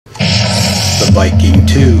Viking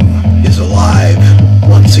II is alive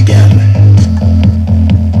once again.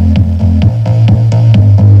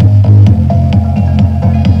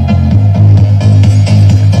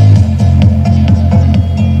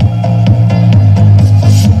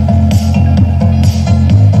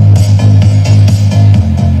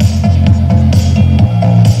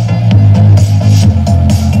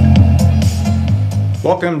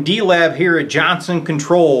 Welcome, D-Lab here at Johnson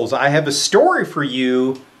Controls. I have a story for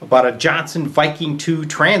you about a Johnson Viking II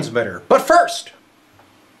transmitter. But first,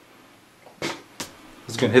 I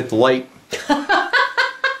was going to hit the light.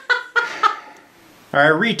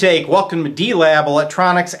 Alright, retake. Welcome to D-Lab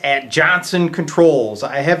Electronics at Johnson Controls.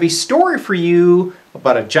 I have a story for you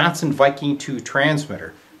about a Johnson Viking II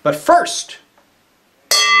transmitter. But first,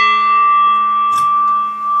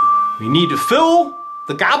 we need to fill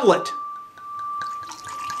the goblet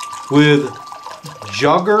with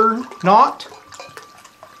Juggernaut,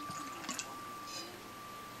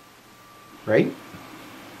 right?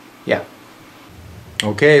 Yeah.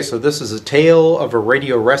 Okay, so this is a tale of a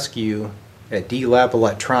radio rescue at D-Lab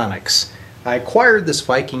Electronics. I acquired this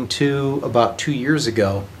Viking II about 2 years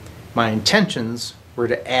ago. My intentions were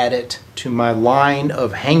to add it to my line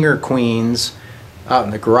of hanger queens out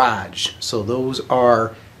in the garage. So those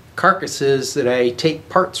are carcasses that I take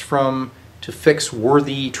parts from to fix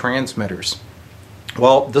worthy transmitters.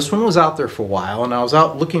 Well, this one was out there for a while, and I was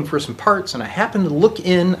out looking for some parts, and I happened to look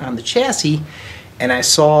in on the chassis and I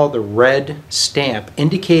saw the red stamp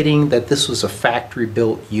indicating that this was a factory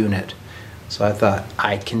built unit. So I thought,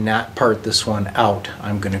 I cannot part this one out.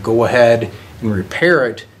 I'm going to go ahead and repair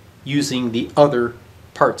it using the other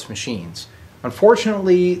parts machines.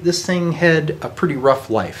 Unfortunately, this thing had a pretty rough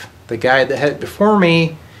life. The guy that had it before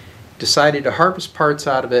me decided to harvest parts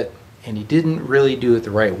out of it, and he didn't really do it the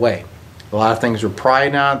right way. A lot of things were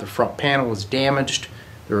pried on, the front panel was damaged,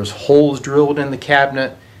 there was holes drilled in the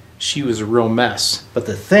cabinet. She was a real mess. But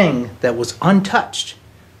the thing that was untouched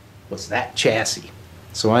was that chassis.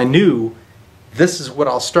 So I knew this is what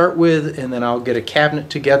I'll start with, and then I'll get a cabinet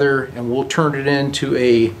together and we'll turn it into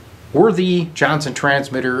a worthy Johnson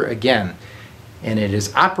transmitter again. And it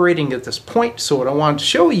is operating at this point, so what I wanted to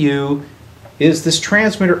show you is this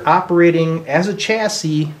transmitter operating as a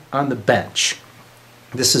chassis on the bench.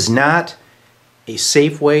 This is not a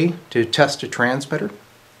safe way to test a transmitter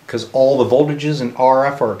because all the voltages and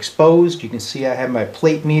RF are exposed. You can see I have my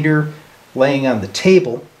plate meter laying on the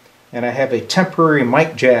table, and I have a temporary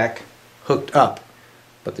mic jack hooked up.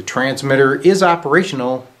 But the transmitter is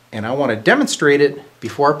operational, and I want to demonstrate it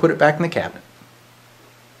before I put it back in the cabinet.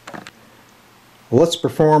 Well, let's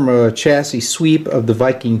perform a chassis sweep of the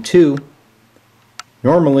Viking II.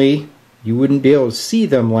 Normally, you wouldn't be able to see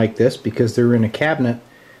them like this because they're in a cabinet,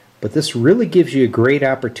 but this really gives you a great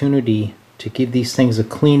opportunity to give these things a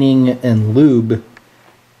cleaning and lube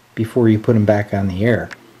before you put them back on the air.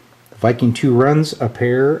 The Viking II runs a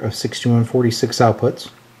pair of 6146 outputs.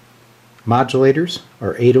 Modulators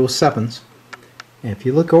are 807s. And if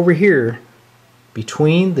you look over here,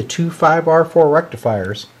 between the two 5R4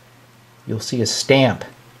 rectifiers, you'll see a stamp.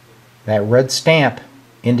 That red stamp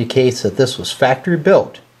indicates that this was factory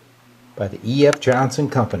built by the E.F. Johnson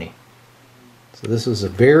Company. So this is a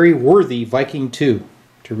very worthy Viking II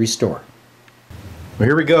to restore. Well,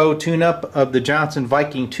 here we go, tune-up of the Johnson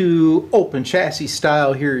Viking II open chassis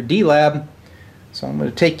style here at D-Lab. So I'm going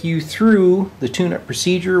to take you through the tune-up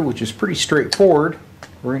procedure, which is pretty straightforward.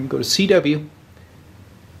 We're going to go to CW,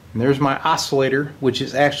 and there's my oscillator, which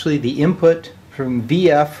is actually the input from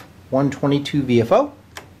VF 122 VFO.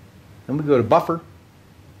 Then we go to buffer.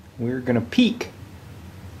 We're going to peak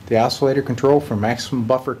the oscillator control for maximum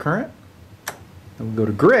buffer current. Then we go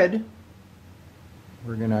to grid.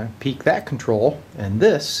 We're going to peak that control, and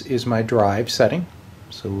this is my drive setting.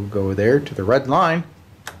 So we'll go there to the red line.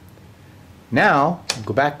 Now, we'll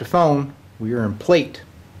go back to phone. We are in plate.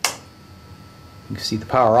 You can see the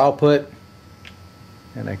power output,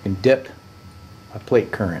 and I can dip my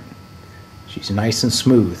plate current. She's nice and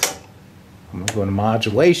smooth. I'm going to go to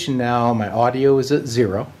modulation now. My audio is at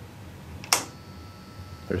 0.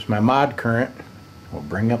 There's my mod current. We'll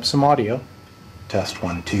bring up some audio. Test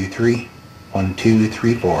 1, 2, 3. 1, 2,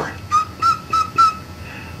 3, 4.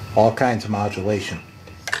 All kinds of modulation.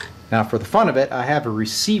 Now for the fun of it, I have a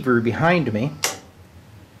receiver behind me.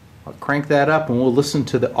 I'll crank that up and we'll listen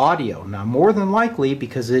to the audio. Now more than likely,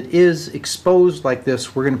 because it is exposed like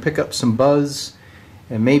this, we're going to pick up some buzz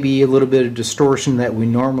and maybe a little bit of distortion that we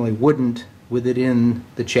normally wouldn't with it in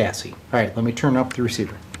the chassis. Alright, let me turn up the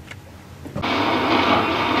receiver.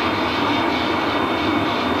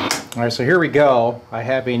 Alright, so here we go. I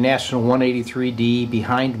have a National 183D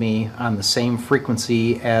behind me on the same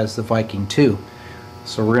frequency as the Viking II.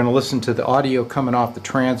 So we're going to listen to the audio coming off the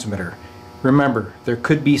transmitter. Remember, there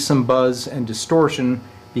could be some buzz and distortion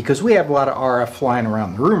because we have a lot of RF flying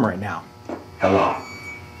around the room right now. Hello.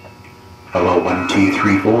 Hello, 1, 2,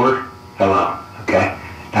 3, 4. Hello. Okay.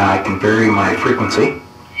 Now I can vary my frequency.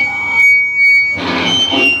 And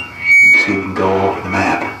you can see we can go over the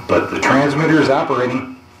map. But the transmitter is operating.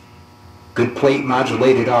 Good plate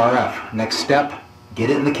modulated RF. Next step, get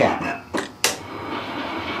it in the cabinet.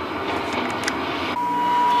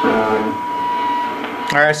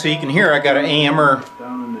 Alright, so you can hear I got an AMer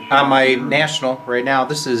on my National right now.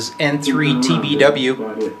 This is N3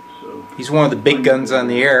 TBW. He's one of the big guns on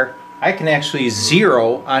the air. I can actually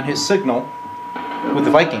zero on his signal with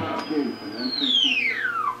the Viking.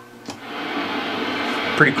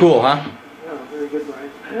 Pretty cool, huh? Yeah, very good, Brian.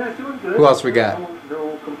 Yeah, doing good. Who else we got?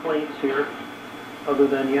 No complaints here, other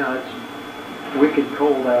than, yeah, it's wicked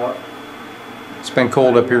cold out. It's been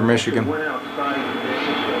cold up here in Michigan. Went outside today,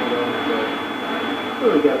 so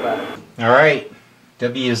really good about it. Alright,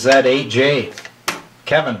 WZ8J,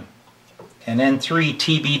 Kevin, and N3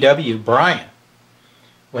 TBW, Brian.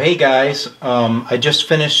 Well, hey guys, I just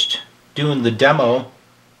finished doing the demo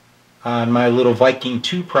on my little Viking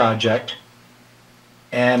II project,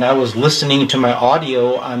 and I was listening to my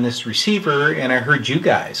audio on this receiver and I heard you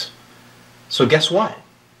guys. So guess what?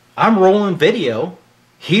 I'm rolling video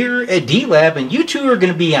here at D-Lab and you two are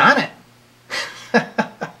going to be on it.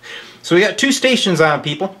 So we got two stations on,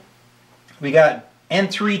 people. We got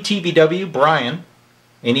N3 TBW, Brian,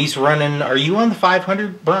 and he's running, are you on the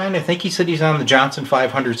 500, Brian? I think he said he's on the Johnson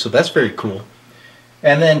 500, so that's very cool.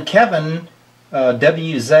 And then Kevin,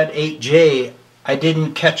 WZ8J, I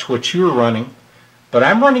didn't catch what you were running, but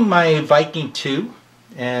I'm running my Viking II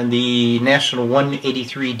and the National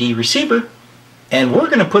 183D receiver, and we're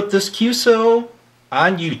going to put this QSO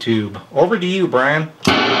on YouTube. Over to you, Brian.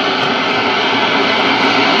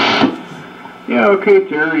 Yeah, okay,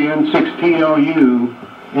 Terry, N6TLU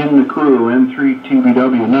in the crew, N3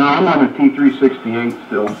 TBW. Now, I'm on a T368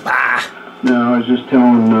 still. Now, I was just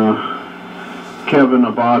telling Kevin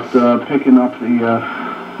about picking up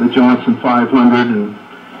the Johnson 500 and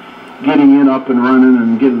getting it up and running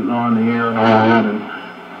and getting it on the air and all that. And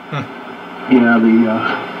yeah,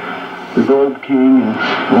 the Gold King and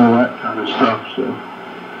all that kind of stuff. So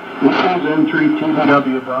this is N3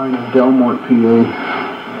 TBW, Brian, in Delmont, PA.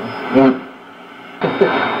 Yeah. There's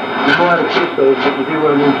a lot of QSOs, but you do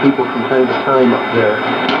run into people from time to time up there.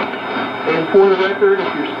 And for the record, if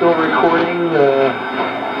you're still recording, the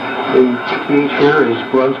TTH here is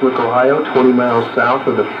Brunswick, Ohio, 20 miles south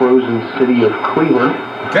of the frozen city of Cleveland.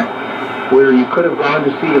 Okay. Where you could have gone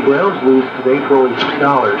to see the Browns lose today for only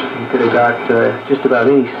 $3. You could have got just about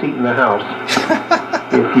any seat in the house.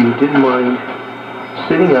 If you didn't mind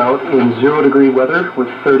sitting out in 0-degree weather with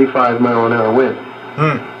 35-mile-an-hour wind.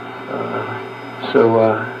 So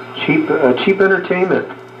cheap entertainment.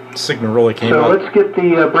 Signal really came So up. let's get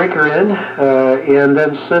the breaker in and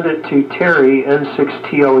then send it to Terry,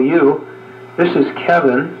 N6TLU. This is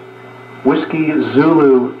Kevin, Whiskey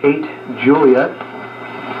Zulu 8 Juliet.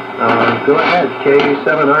 Go ahead,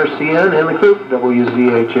 K7RCN and the crew,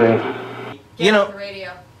 WZHA. You know,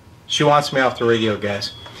 she wants me off the radio,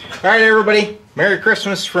 guys. All right, everybody. Merry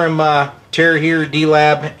Christmas from Terry here,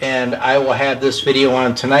 D-Lab, and I will have this video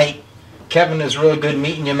on tonight. Kevin, is really good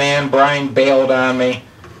meeting you, man. Brian bailed on me.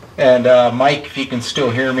 And Mike, if you can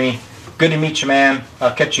still hear me, good to meet you, man.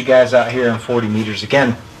 I'll catch you guys out here in 40 meters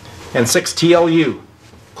again. And 6TLU,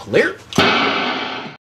 clear.